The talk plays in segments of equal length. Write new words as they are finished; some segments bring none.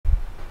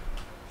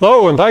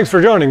Hello, and thanks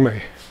for joining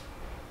me.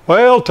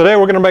 Well, today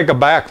we're going to make a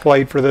back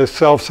plate for this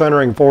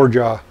self-centering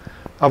four-jaw.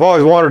 I've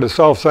always wanted a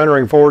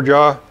self-centering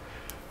four-jaw.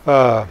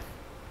 Going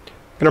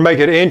to make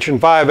it 1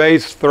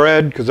 5/8"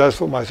 thread because that's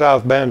what my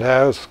South Bend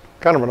has.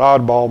 Kind of an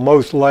oddball.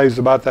 Most lathes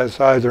about that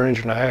size are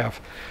 1.5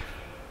 inches.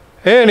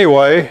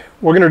 Anyway,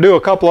 we're going to do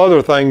a couple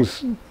other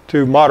things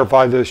to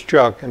modify this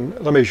chuck, and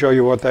let me show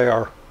you what they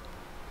are.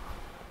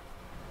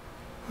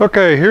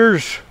 Okay,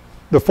 here's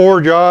the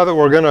four-jaw that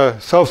we're going to,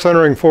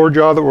 self-centering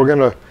four-jaw that we're going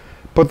to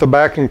put the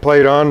backing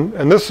plate on.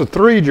 And this is a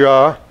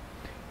 3-jaw.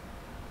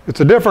 It's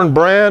a different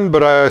brand,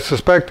 but I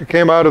suspect it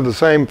came out of the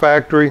same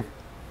factory,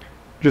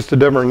 just a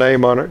different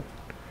name on it.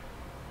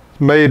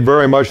 It's made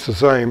very much the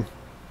same.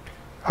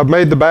 I've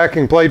made the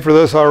backing plate for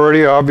this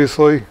already,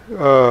 obviously,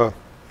 but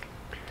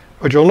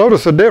you'll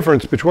notice a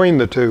difference between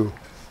the two,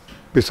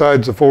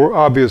 besides the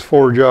obvious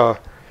four-jaw.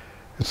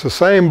 It's the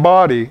same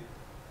body.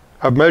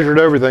 I've measured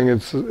everything.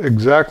 It's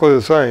exactly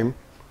the same,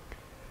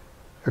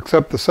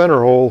 except the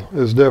center hole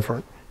is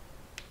different.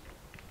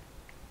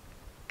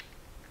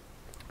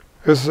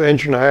 This is 1.5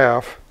 inches.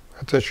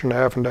 That's 1.5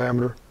 inches in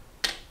diameter.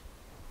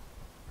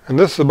 And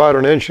this is about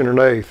 1 1/8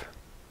 inches.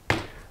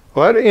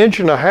 Well, that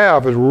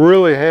 1.5 inches is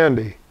really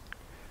handy.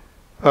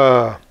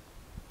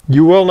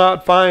 You will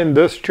not find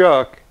this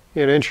chuck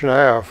in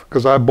 1.5 inches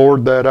because I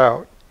bored that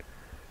out.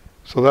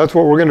 So that's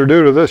what we're going to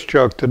do to this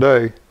chuck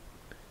today.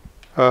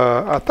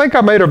 I think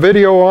I made a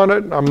video on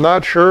it. I'm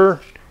not sure.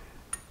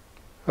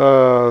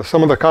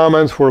 Some of the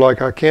comments were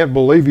like, I can't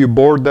believe you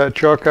bored that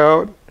chuck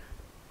out,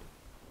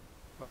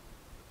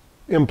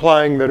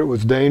 implying that it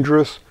was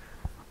dangerous.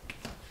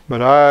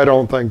 But I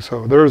don't think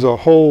so. There's a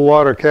whole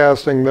lot of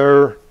casting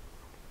there.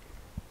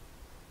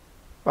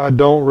 I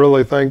don't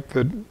really think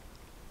that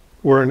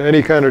we're in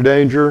any kind of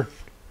danger.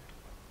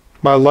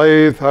 My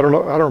lathe, I don't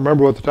know, I don't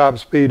remember what the top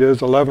speed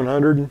is,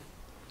 1100.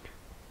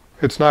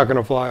 It's not going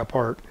to fly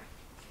apart.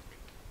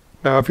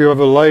 Now, if you have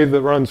a lathe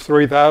that runs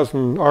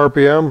 3,000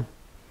 RPM,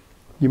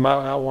 you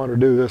might not want to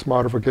do this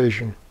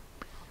modification.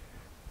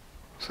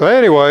 So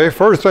anyway,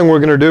 first thing we're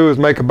going to do is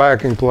make a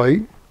backing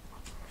plate.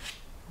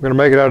 We're going to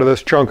make it out of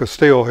this chunk of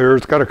steel here.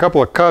 It's got a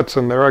couple of cuts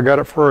in there. I got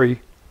it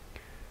free.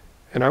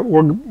 And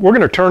we're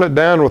going to turn it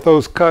down with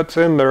those cuts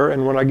in there,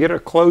 and when I get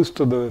it close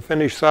to the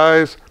finished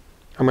size,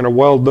 I'm going to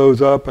weld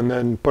those up and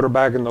then put it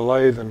back in the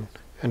lathe and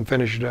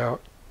finish it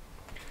out.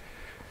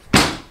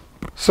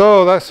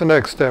 So that's the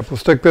next step. We'll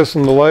stick this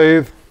in the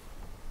lathe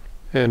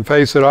and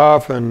face it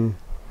off and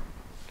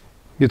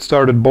get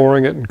started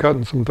boring it and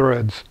cutting some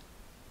threads.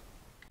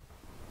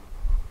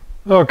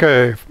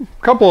 Okay, a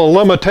couple of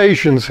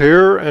limitations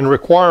here and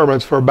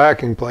requirements for a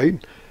backing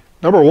plate.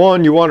 Number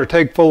one, you want to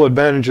take full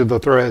advantage of the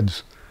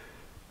threads.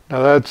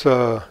 Now that's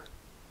almost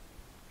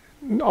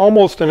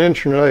 1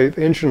 1/8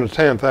 inches, 1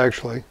 1/10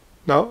 actually.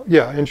 No,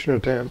 yeah, 1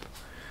 1/10.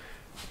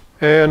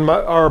 And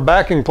our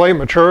backing plate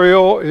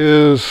material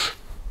is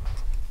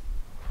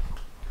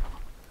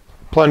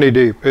plenty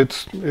deep.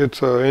 It's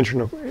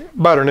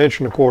about 1.25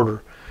 inches.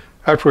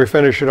 After we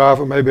finish it off,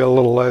 it may be a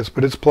little less,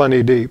 but it's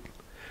plenty deep.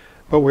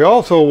 But we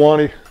also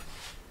want to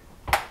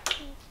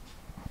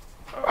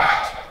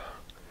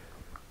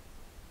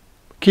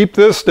keep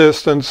this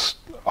distance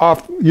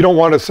off. You don't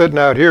want it sitting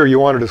out here. You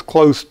want it as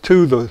close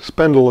to the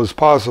spindle as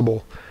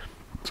possible.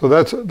 So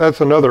that's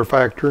another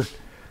factor.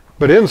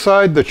 But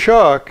inside the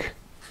chuck,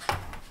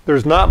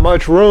 there's not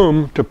much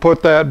room to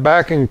put that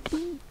backing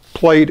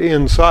plate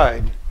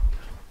inside.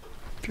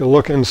 If you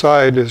look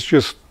inside, it's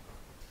just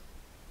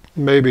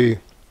maybe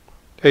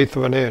 1/8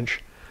 of an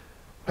inch.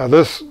 Now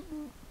this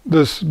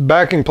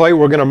backing plate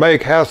we're going to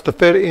make has to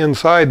fit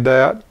inside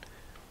that.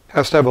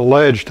 Has to have a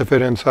ledge to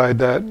fit inside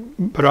that,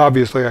 but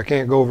obviously I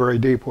can't go very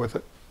deep with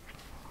it.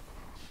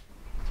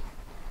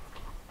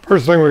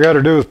 First thing we got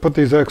to do is put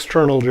these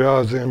external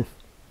jaws in.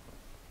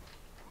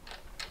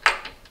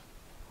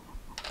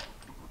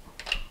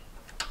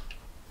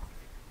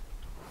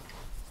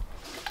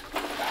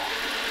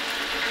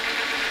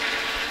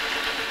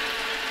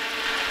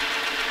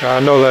 I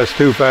know that's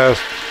too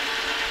fast.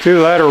 It's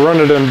either that or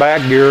run it in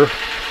back gear,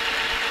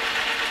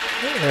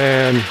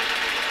 and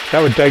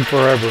that would take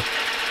forever.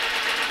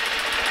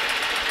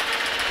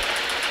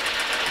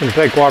 It's going to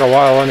take quite a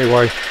while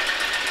anyway.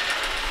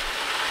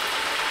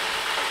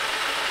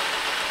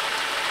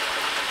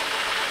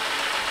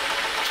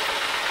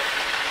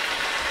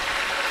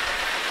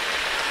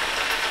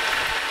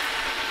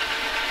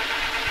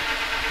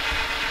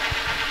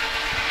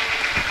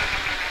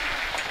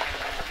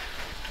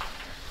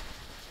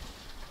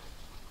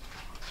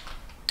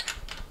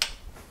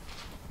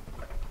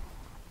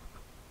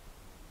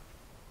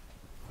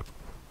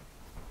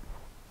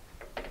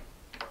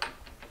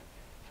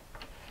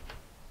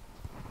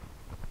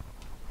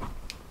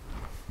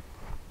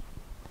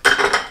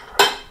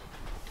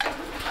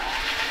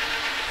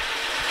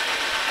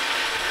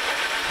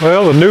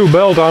 Well, the new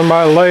belt on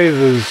my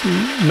lathe is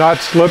not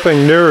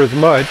slipping near as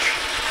much.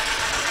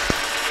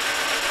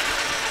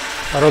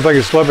 I don't think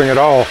it's slipping at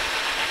all.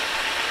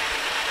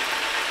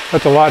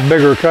 That's a lot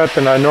bigger cut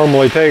than I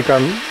normally take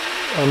on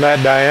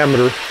that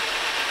diameter.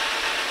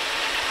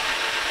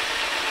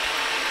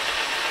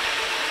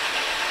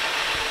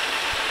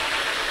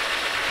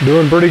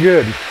 Doing pretty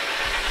good.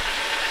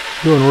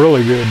 Doing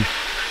really good.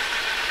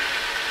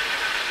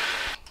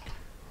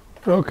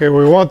 Okay,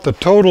 we want the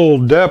total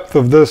depth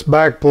of this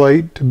back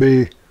plate to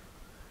be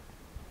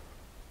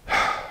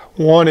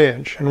 1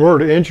 inch, and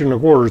we're at 1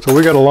 1/4 inches, so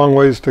we got a long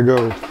ways to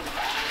go.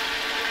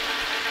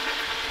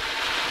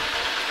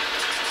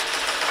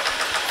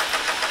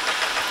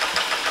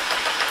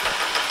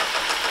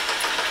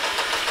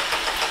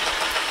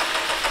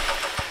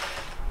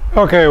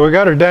 Okay, we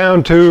got it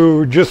down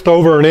to just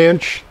over 1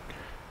 inch.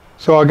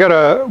 So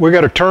we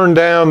gotta turn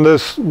down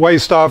this,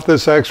 waste off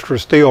this extra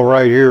steel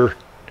right here.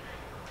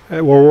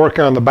 And we're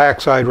working on the back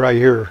side right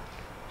here.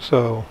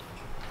 So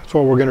that's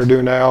what we're gonna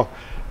do now.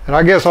 And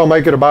I guess I'll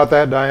make it about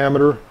that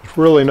diameter. It's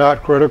really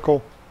not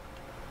critical.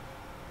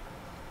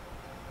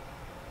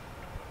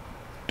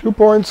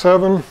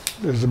 2.7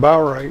 is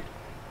about right.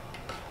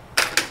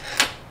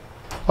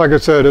 Like I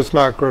said, it's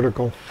not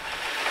critical.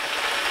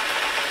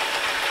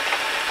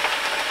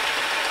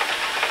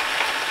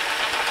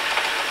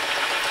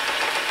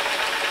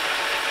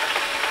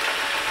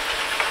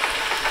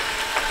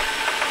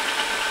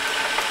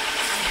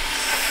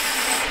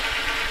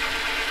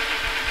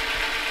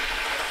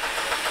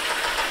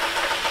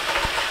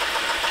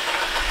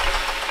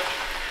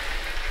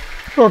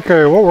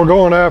 Okay, what we're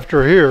going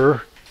after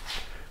here,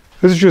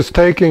 this is just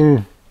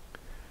taking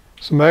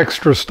some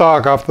extra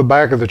stock off the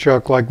back of the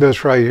chuck like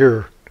this right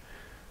here.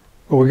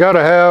 But we got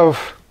to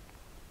have,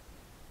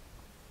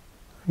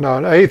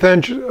 now 1/8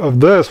 inch of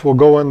this will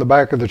go in the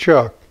back of the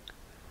chuck.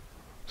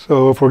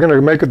 So if we're going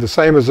to make it the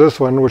same as this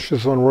one, which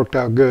this one worked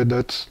out good,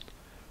 it's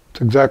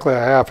exactly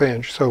 1/2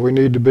 inch. So we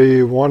need to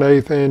be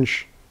 1/8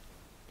 inch.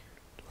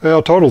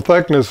 Well, total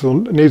thickness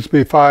needs to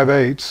be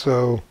 5/8,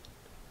 so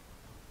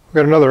we've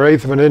got another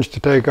 1/8 of an inch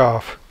to take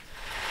off.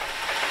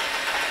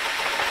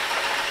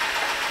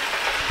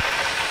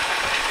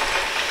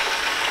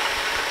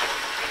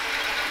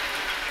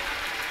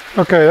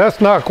 Okay, that's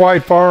not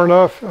quite far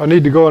enough. I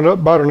need to go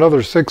about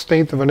another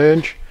 1/16 of an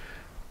inch,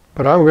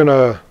 but I'm going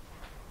to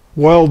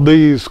weld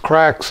these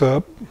cracks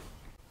up. I'm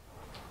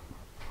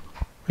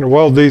going to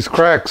weld these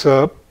cracks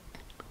up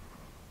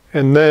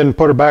and then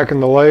put it back in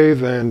the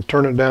lathe and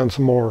turn it down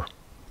some more,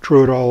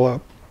 true it all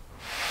up.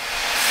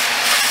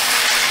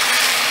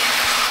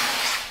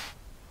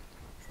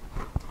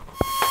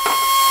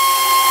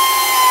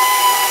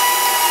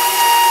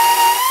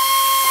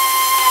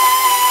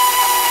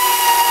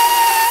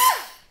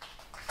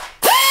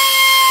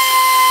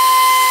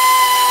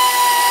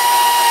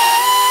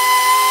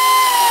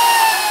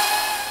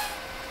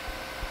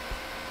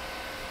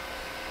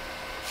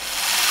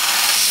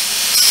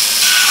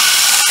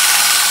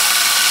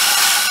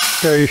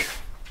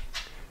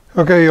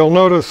 Okay, you'll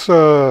notice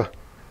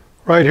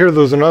right here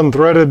there's an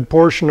unthreaded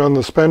portion on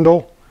the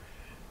spindle.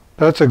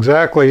 That's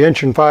exactly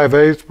 1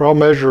 5/8, but I'll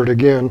measure it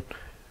again.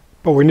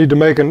 But we need to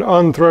make an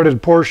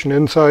unthreaded portion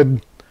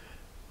inside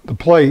the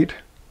plate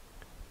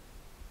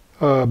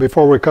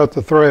before we cut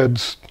the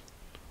threads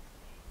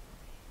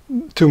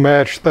to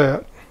match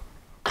that.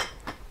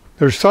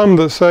 There's some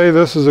that say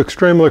this is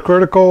extremely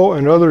critical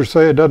and others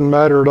say it doesn't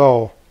matter at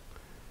all.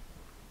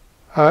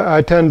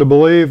 I tend to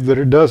believe that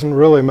it doesn't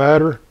really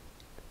matter.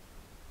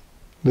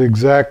 The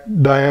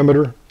exact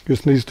diameter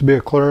just needs to be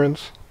a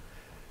clearance.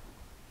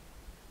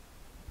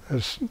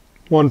 It's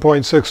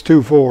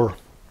 1.624.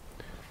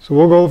 So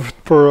we'll go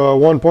for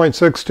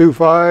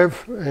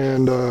 1.625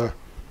 and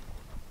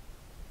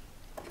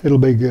it'll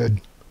be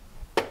good.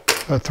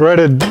 A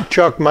threaded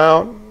chuck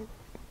mount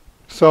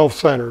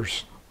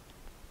self-centers.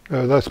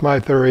 That's my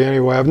theory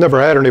anyway. I've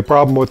never had any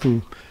problem with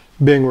them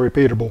being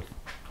repeatable.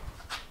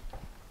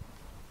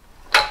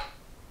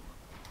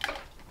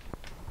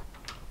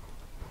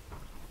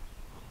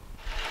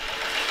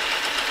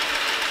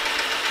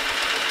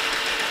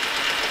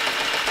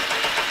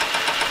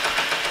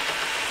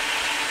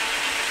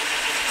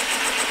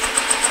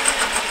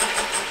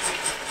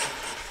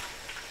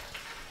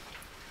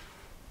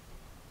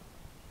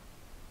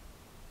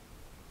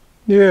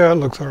 Yeah, it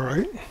looks all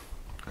right.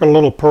 Got a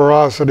little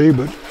porosity,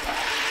 but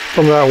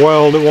from that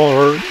weld it won't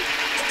hurt.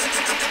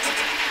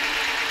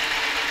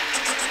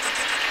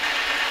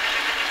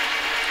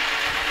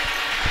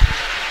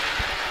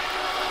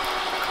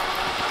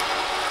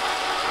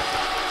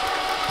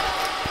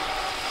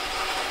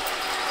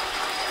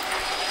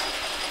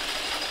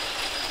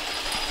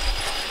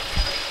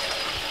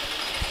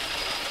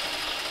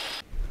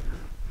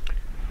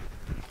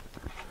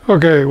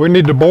 Okay, we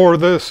need to bore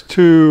this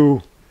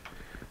to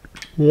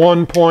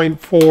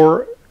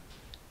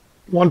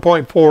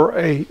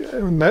 1.48,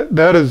 and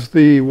that is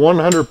the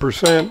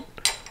 100%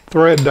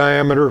 thread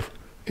diameter,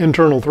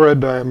 internal thread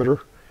diameter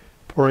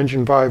for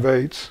 1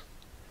 5/8.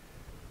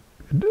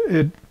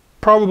 It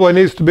probably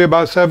needs to be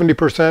about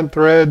 70%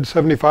 thread,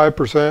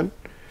 75%,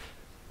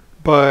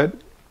 but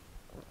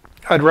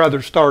I'd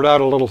rather start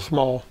out a little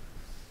small.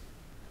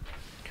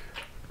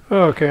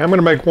 Okay, I'm going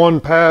to make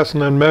one pass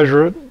and then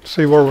measure it,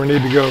 see where we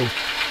need to go.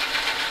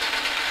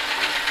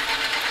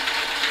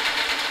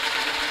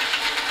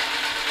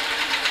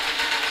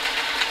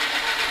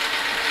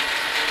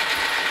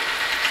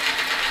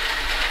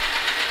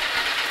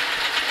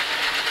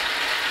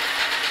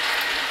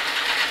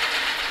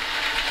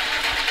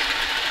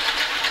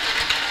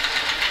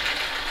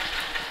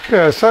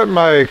 Okay, I set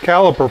my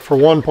caliper for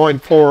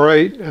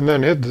 1.48 and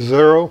then hit the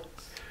 0.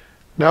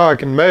 Now I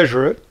can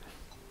measure it,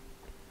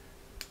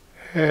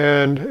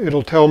 and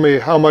it'll tell me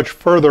how much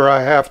further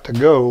I have to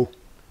go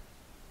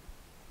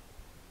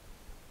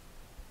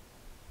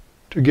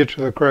to get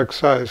to the correct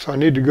size. So I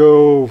need to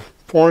go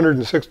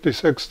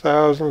 466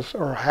 thousandths,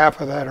 or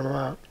half of that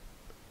amount.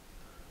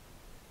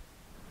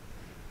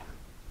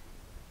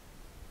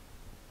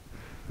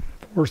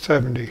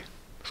 .470.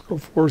 Let's go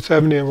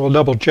 470 and we'll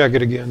double check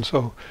it again.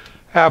 So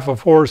half of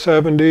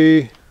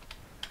 470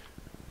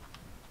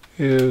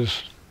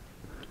 is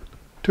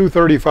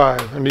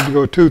 235. I need to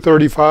go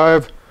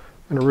 235. I'm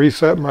going to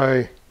reset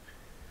my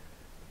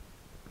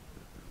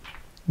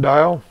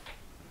dial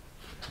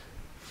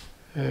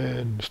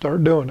and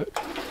start doing it.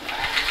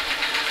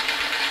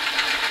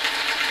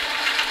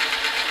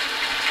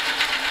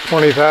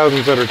 20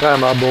 thousandths at a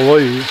time, I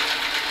believe.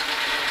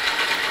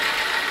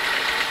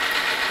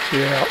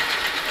 Yeah,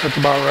 that's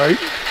about right.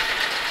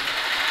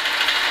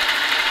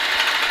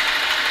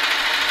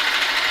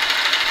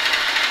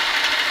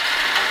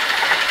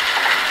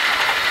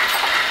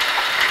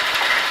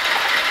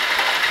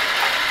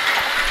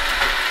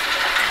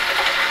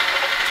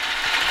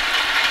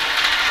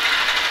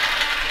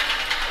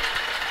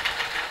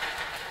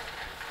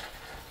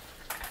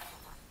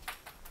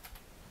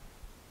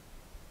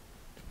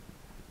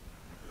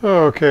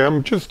 Okay,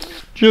 I'm just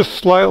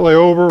slightly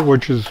over,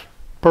 which is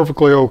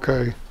perfectly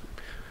okay.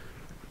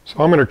 So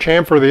I'm going to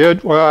chamfer the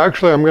edge. Well,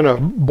 actually, I'm going to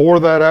bore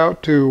that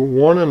out to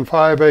 1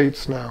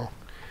 5/8 now.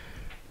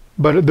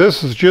 But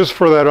this is just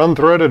for that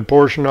unthreaded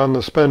portion on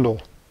the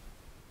spindle.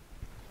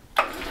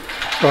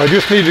 So I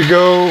just need to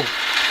go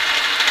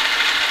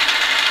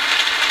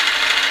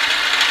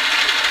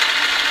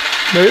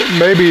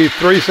maybe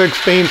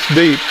 3/16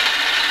 deep.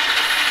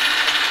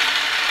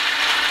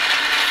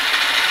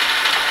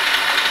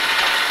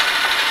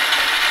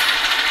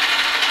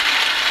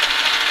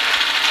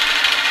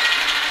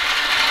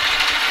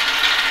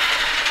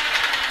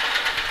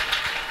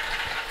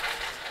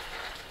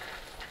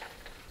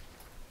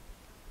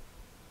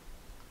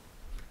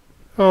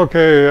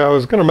 Okay, I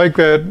was going to make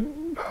that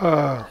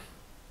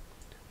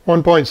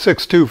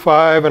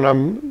 1.625, and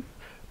I'm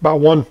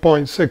about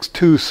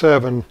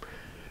 1.627,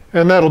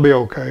 and that'll be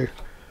okay.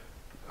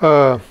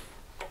 I'm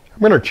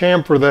going to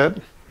chamfer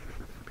that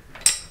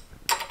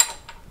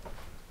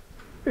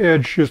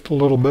edge just a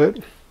little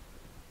bit.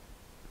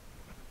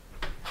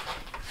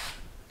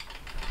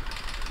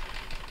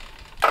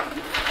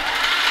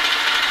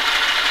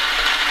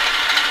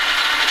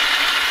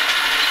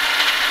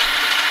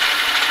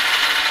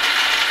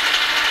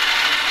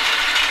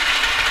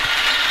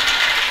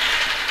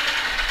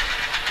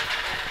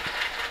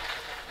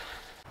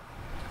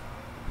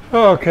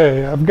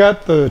 Okay, I've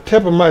got the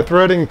tip of my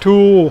threading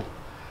tool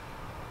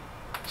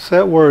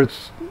set where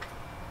it's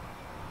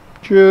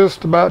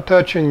just about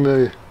touching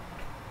it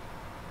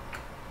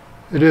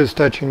is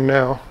touching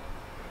now.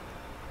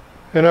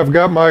 And I've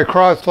got my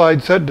cross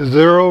slide set to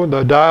 0,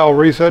 the dial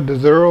reset to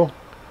 0,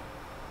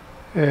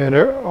 and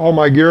all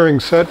my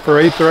gearing set for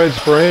 8 threads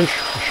per inch.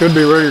 Should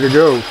be ready to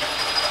go.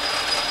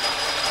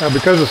 Now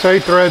because it's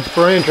 8 threads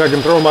per inch, I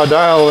can throw my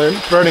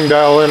threading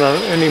dial in on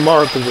any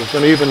mark because it's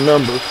an even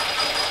number.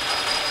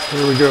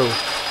 Here we go.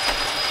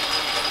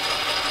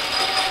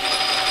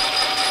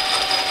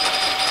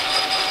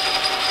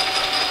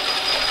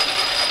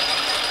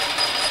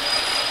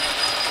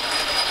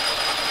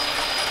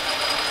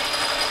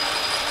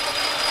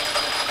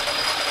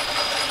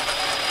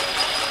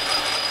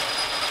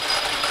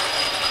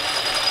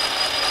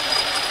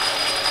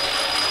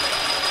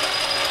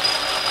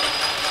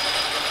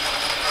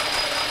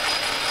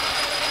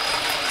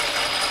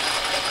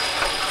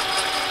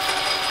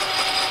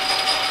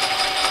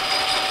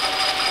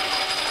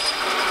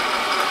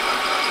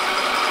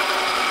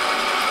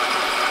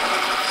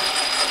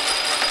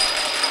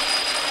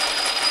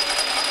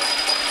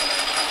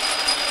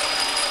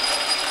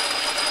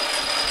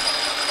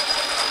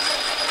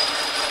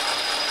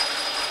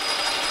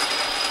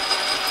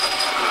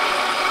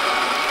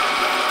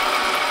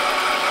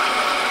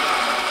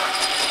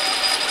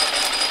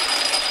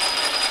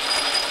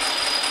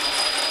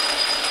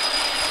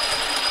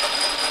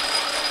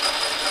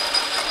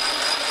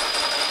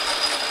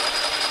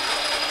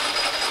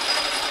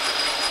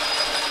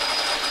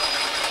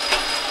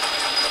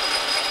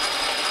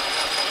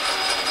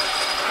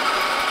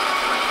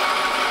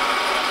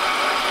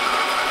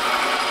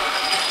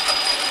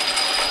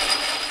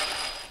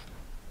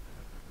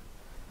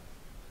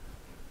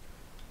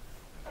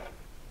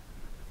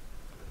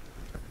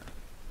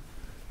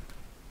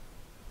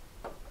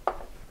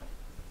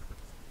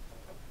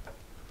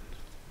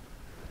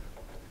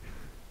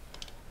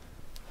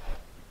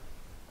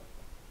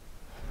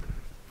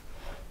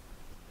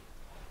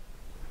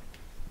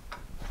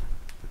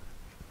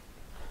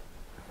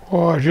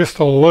 Oh, just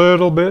a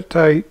little bit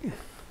tight.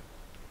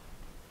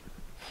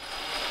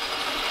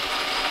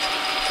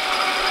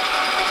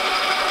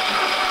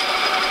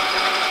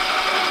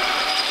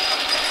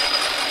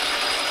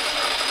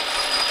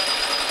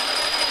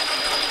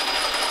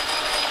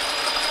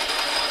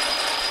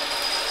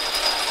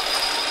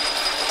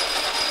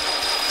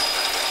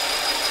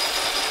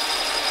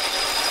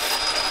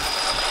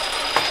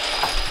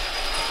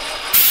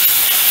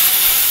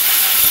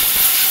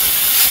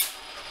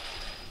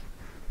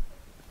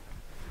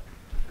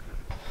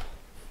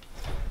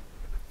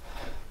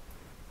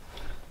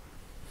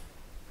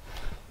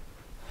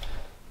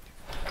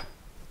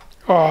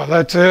 Oh,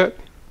 that's it.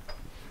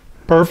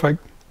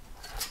 Perfect.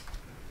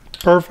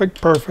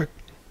 Perfect, perfect.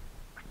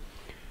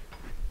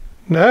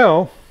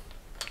 Now,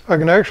 I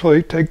can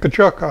actually take the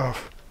chuck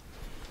off.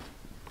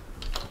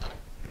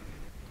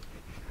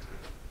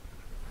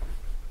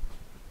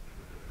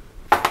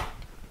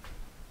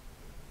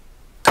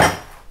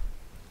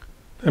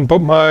 And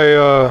put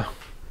my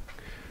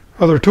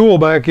other tool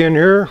back in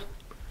here.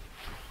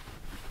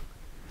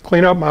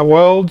 Clean up my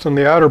welds and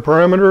the outer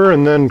perimeter,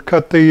 and then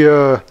cut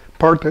the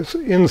part that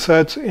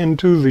insets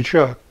into the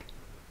chuck.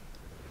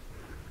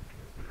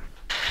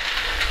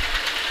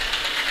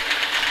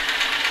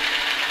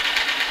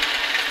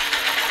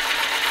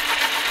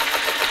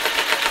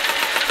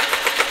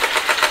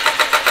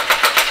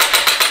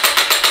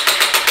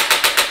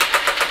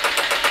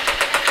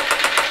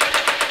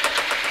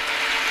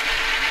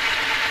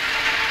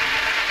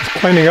 Just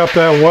cleaning up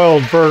that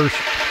weld first.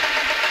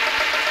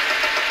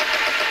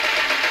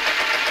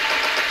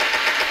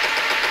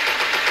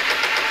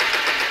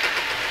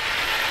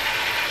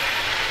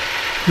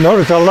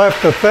 Notice I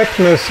left the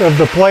thickness of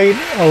the plate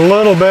a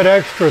little bit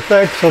extra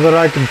thick so that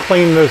I could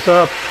clean this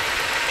up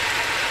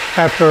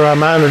after I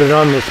mounted it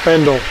on the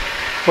spindle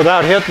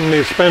without hitting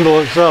the spindle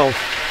itself.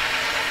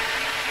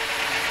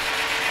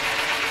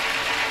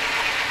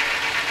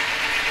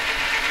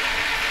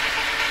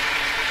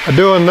 By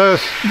doing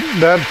this,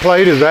 that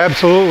plate is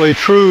absolutely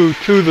true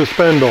to the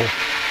spindle.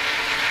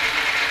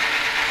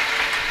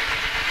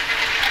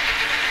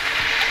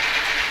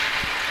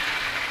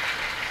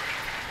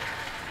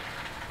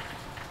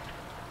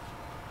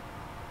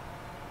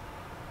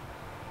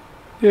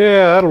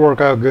 Yeah, that'll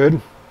work out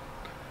good.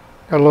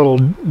 Got a little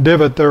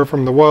divot there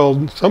from the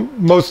weld.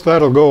 Most of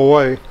that'll go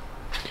away.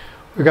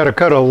 We got to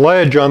cut a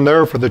ledge on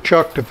there for the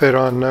chuck to fit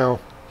on now.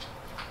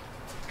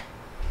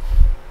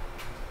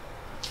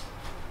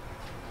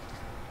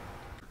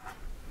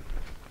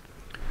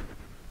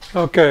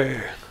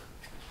 Okay,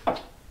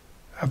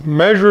 I've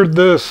measured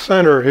this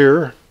center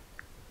here,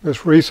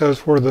 this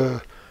recess where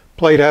the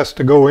plate has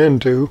to go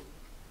into,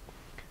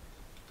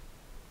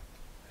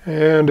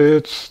 and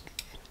it's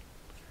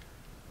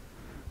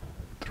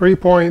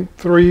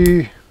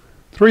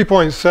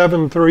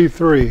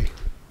 3.733.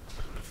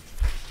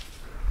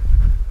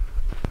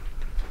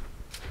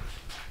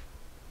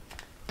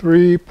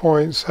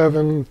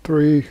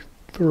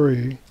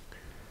 3.733,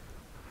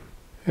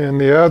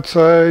 and the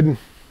outside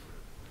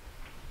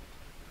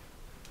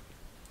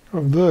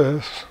of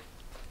this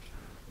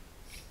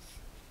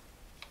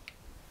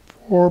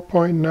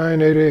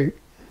 4.988.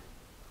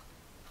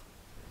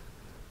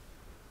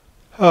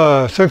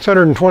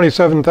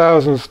 627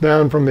 thousandths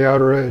down from the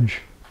outer edge.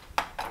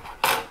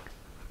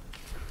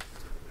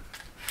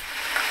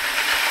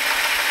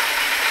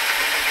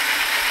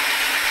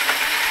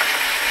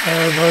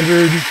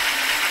 $500.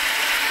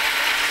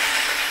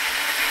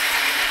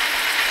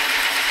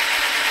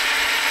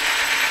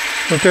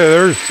 Okay,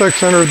 there's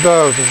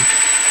 600,000.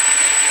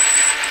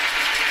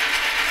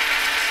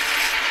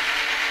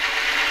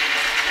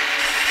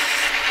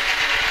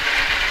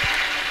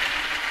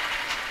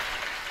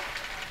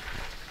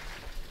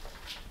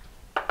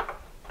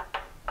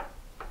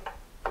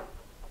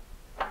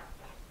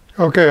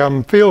 Okay,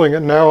 I'm feeling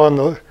it now on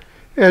the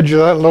edge of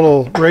that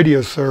little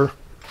radius there.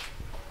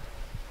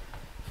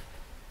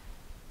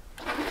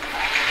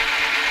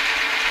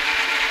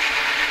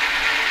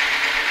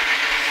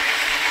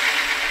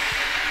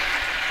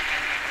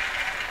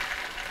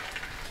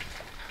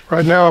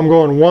 Right now I'm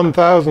going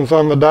 1/1000th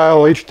on the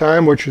dial each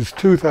time, which is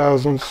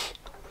 2/1000ths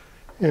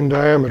in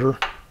diameter.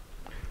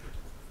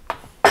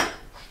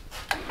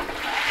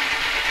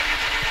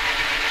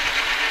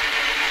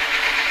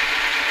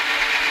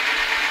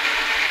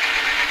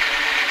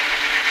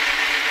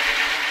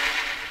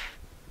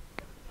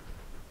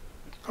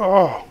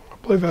 Oh, I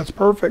believe that's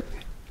perfect.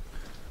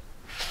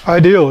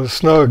 Ideal is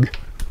snug.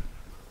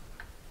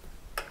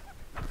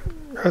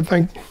 I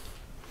think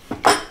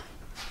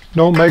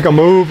don't make a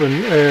move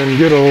and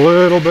get a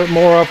little bit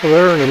more off of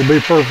there and it'll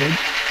be perfect.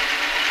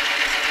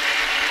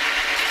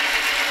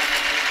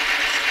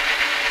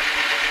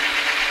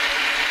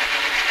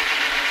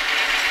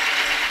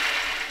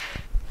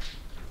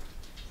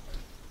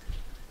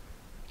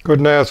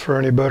 Couldn't ask for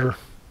any better.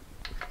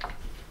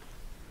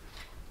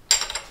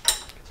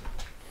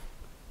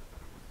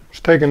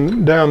 Just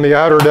taking down the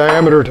outer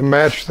diameter to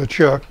match the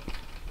chuck.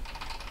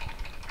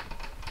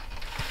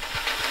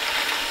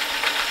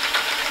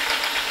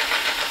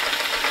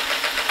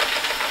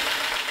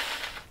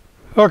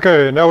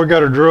 Okay, now we got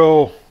to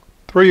drill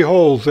 3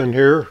 holes in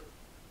here,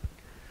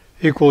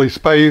 equally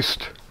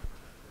spaced,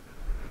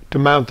 to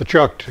mount the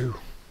chuck to.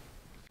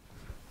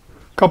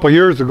 A couple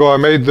years ago I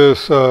made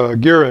this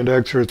gear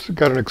indexer. It's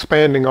got an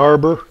expanding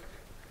arbor.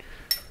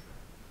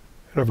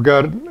 And I've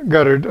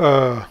got it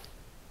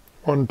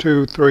 1,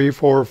 2, 3,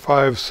 4,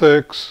 5,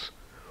 6,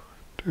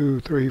 2,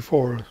 3,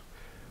 4.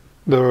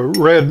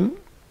 The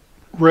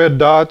red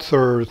dots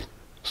are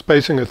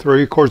spacing of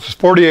 3. Of course, it's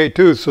 48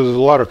 tooths, so there's a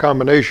lot of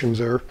combinations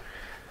there.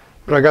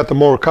 But I got the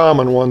more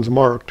common ones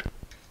marked.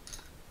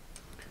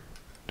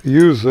 To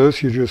use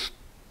this, you just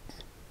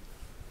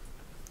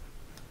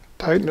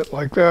Tighten it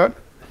like that.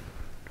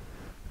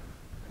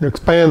 It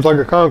expands like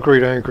a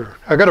concrete anchor.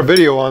 I got a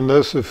video on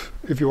this if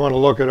you want to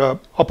look it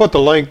up. I'll put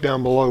the link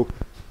down below.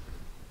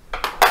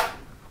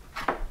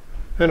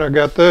 And I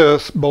got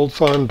this, bolts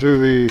onto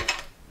the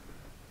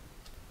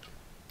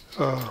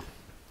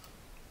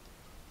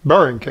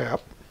bearing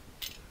cap.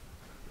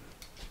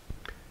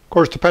 Of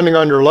course, depending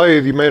on your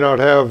lathe, you may not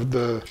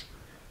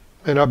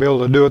be able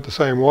to do it the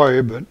same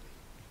way, but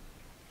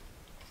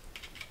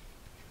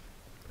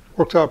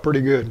works out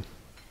pretty good.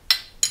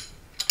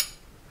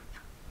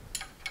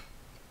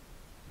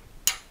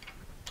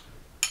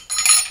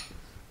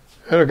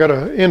 And I got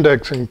an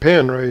indexing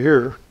pin right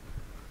here.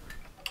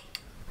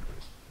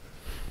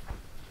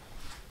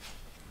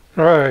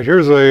 All right,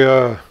 here's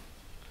another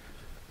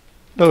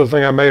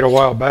thing I made a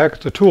while back.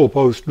 It's a tool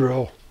post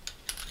drill.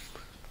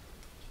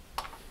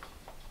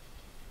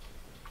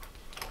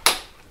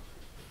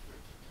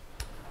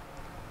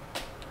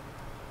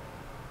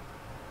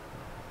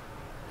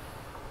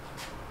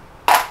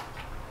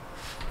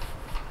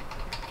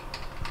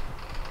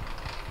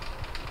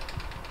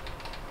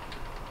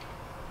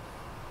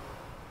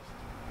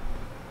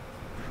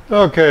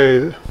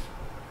 Okay,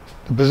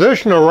 the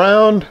position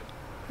around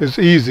is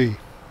easy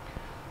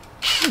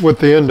with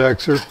the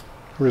indexer.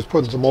 I'm just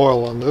putting some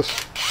oil on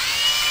this.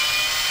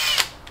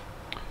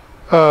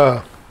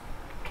 But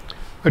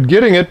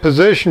getting it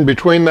positioned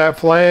between that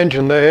flange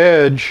and the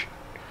edge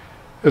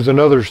is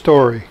another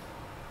story.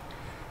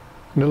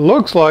 And it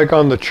looks like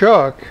on the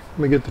chuck, let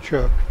me get the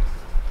chuck.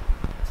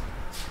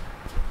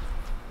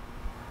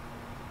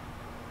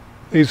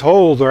 These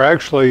holes are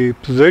actually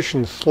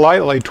positioned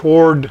slightly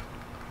toward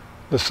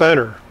the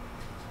center.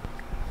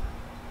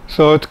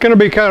 So it's going to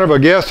be kind of a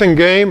guessing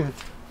game.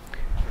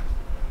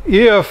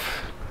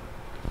 If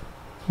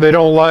they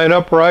don't line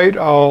up right,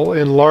 I'll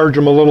enlarge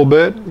them a little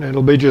bit and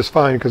it'll be just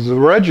fine, because the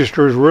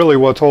register is really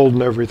what's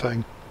holding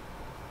everything.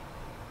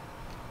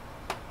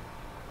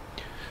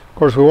 Of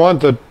course, we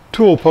want the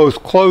tool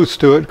post close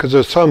to it because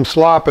there's some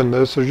slop in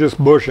this. There's just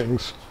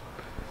bushings.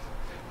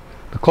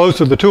 The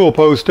closer the tool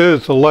post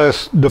is, the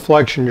less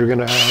deflection you're going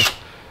to have.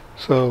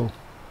 So,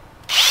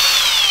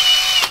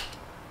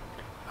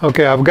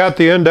 okay, I've got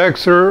the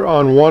indexer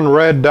on one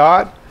red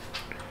dot.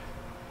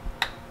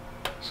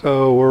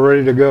 So we're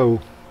ready to go.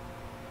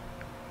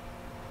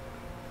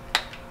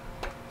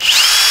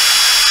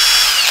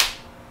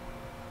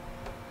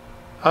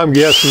 I'm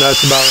guessing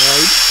that's about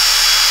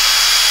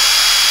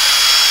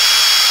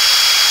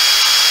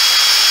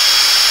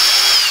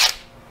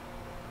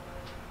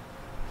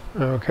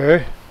right.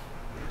 Okay.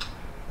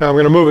 Now I'm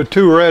going to move it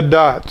 2 red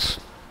dots.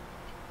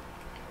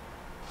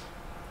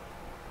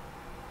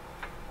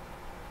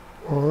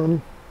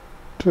 1,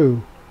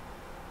 2.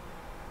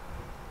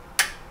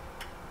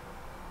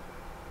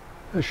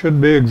 That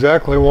should be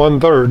exactly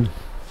 1/3.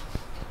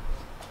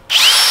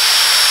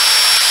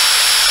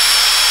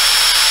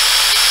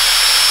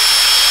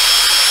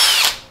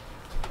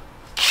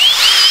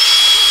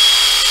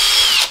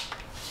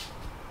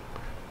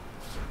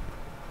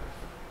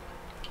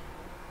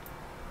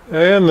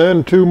 And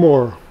then 2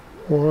 more.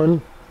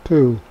 1,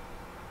 2.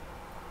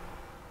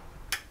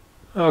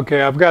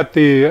 Okay, I've got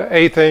the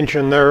 1/8 inch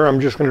in there.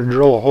 I'm just going to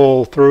drill a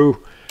hole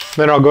through.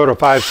 Then I'll go to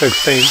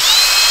 5/16.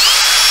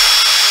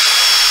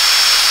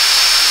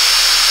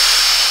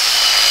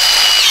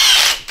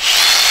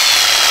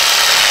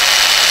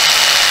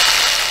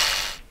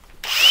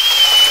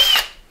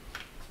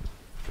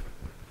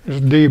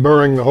 Just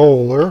deburring the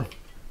hole there.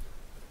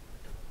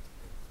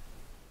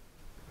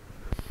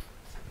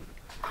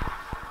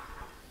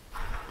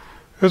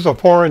 This is a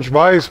 4-inch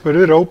vise, but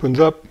it opens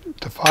up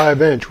to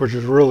 5-inch, which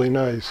is really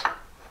nice.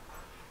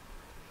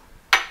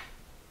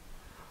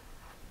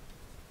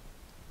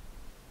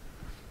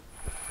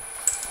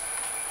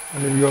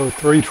 I'm going to go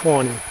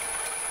 320.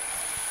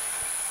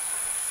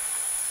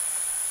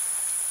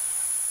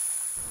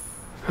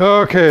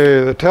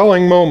 Okay, the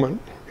telling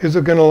moment. Is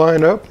it going to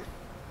line up?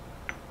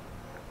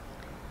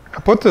 I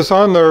put this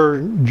on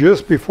there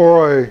just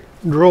before I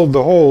drilled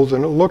the holes,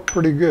 and it looked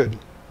pretty good.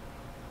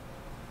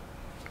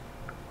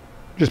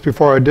 Just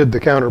before I did the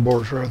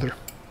counterbores, rather.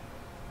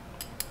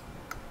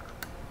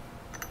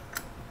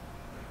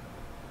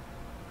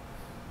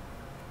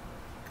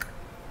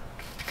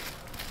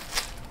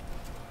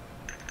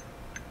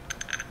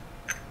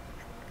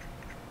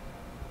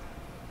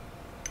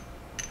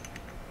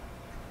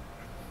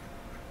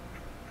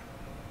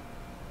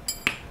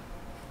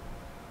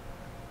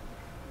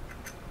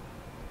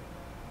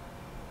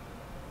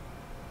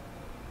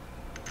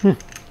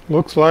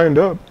 Looks lined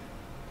up.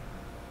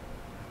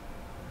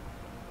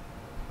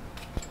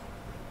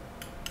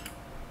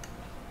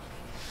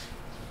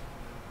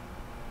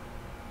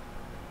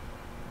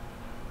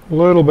 A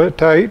little bit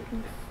tight.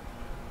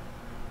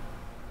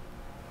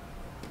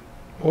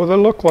 Well, they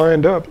look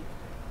lined up.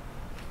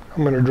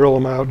 I'm going to drill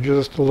them out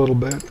just a little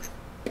bit.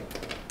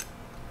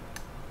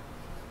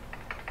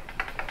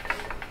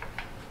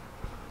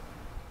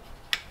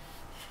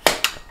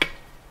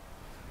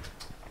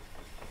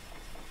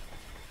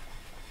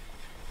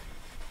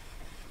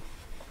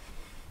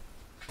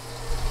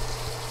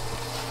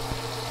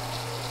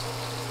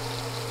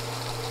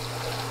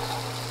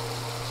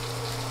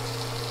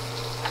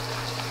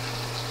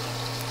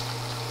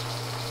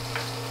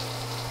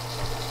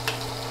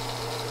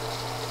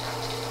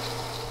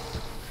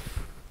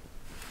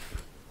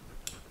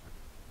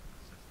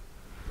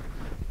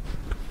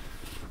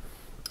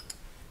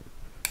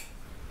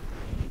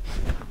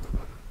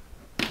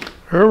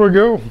 There we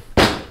go.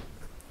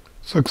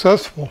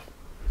 Successful.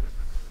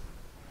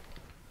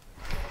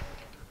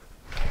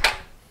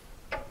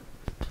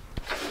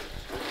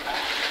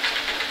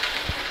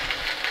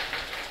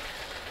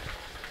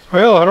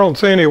 Well, I don't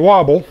see any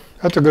wobble.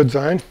 That's a good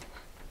sign.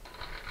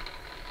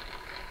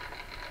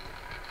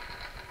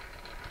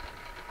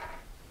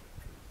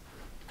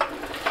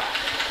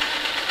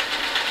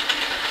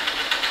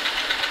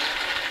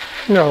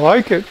 I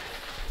like it.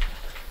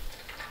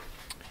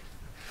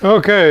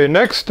 Okay,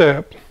 next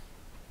step.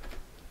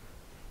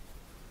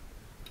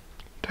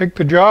 Take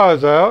the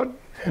jaws out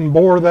and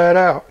bore that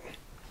out.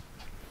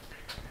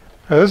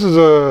 Now this is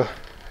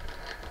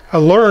I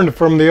learned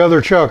from the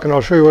other chuck, and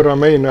I'll show you what I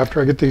mean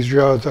after I get these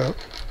jaws out.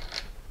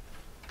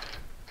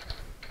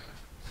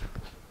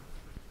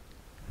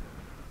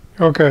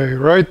 Okay,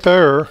 right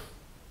there,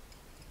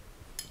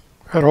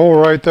 that hole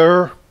right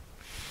there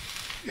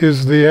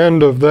is the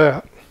end of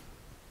that,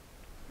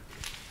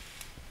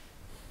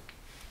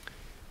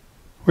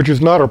 which is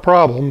not a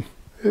problem.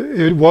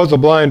 It was a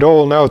blind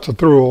hole, now it's a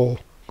through hole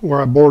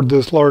where I bored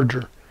this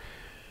larger.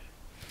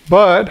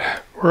 But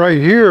right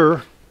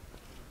here,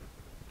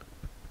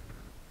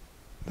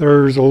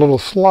 there's a little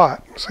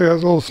slot. See that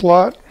little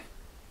slot?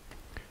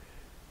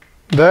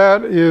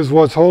 That is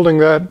what's holding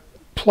that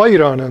plate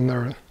on in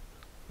there.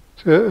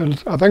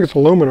 I think it's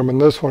aluminum in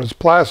this one. It's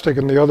plastic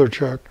in the other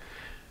chuck.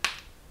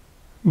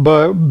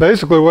 But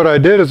basically what I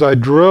did is I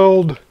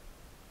drilled,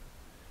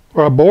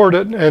 or I bored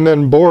it, and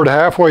then bored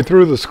halfway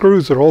through the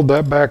screws that hold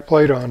that back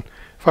plate on.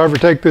 If I ever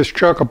take this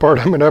chuck apart,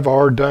 I'm going to have a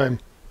hard time.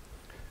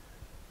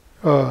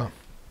 But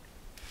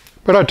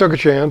I took a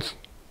chance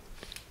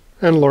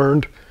and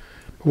learned.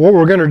 What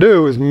we're going to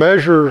do is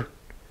measure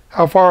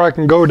how far I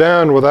can go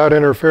down without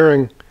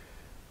interfering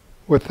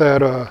with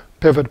that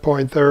pivot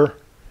point there.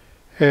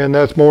 And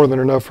that's more than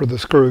enough for the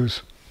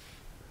screws.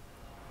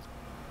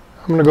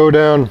 I'm going to go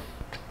down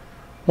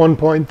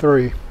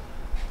 1.3.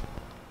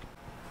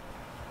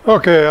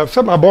 Okay, I've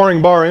set my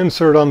boring bar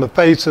insert on the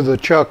face of the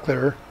chuck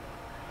there.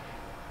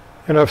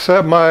 And I've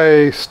set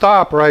my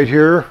stop right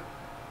here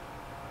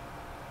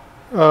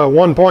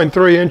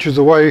 1.3 inches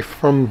away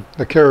from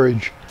the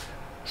carriage.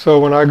 So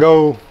when I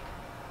go,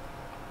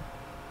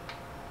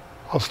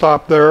 I'll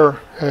stop there,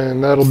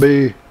 and that'll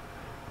be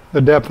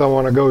the depth I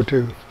want to go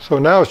to. So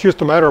now it's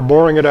just a matter of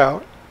boring it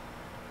out.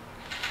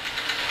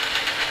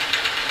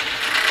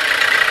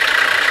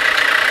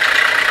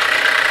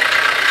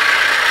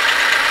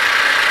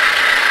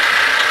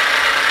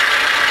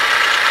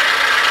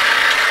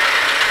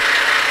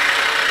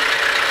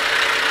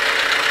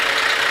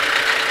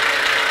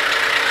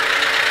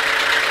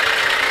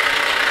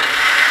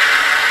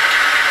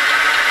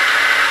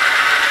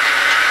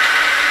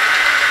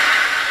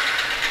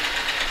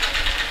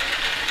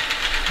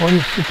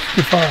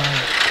 $165.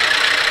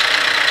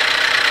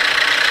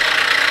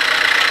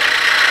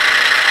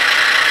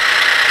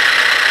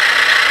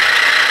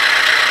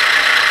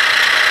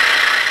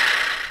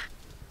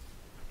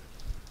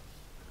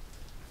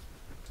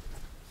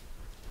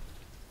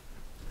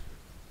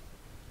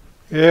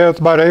 Yeah, it's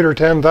about 8 or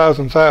 10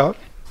 thousandths out.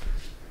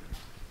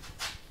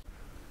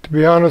 To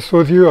be honest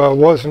with you, I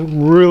wasn't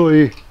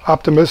really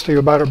optimistic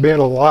about it being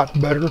a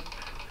lot better.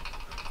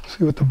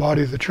 See what the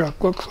body of the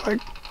chuck looks like,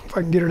 if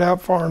I can get it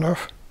out far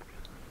enough.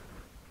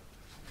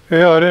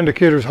 Yeah, that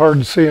indicator's hard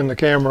to see in the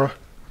camera.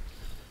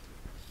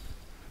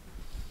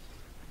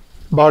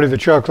 Body of the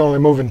chuck's only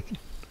moving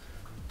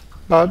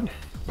about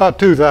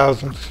 2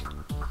 thousandths.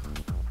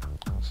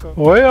 So,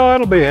 well,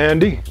 that'll be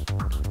handy.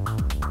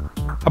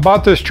 I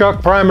bought this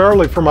chuck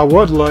primarily for my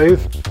wood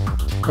lathe,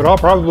 but I'll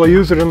probably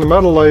use it in the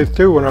metal lathe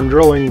too when I'm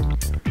drilling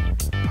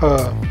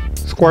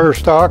square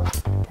stock.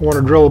 I want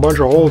to drill a bunch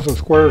of holes in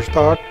square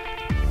stock.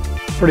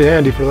 Pretty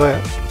handy for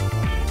that.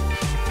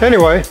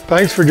 Anyway,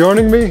 thanks for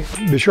joining me.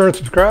 Be sure and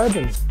subscribe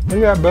and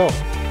ring that bell.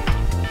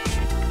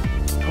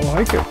 I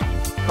like it.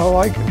 I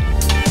like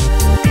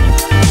it.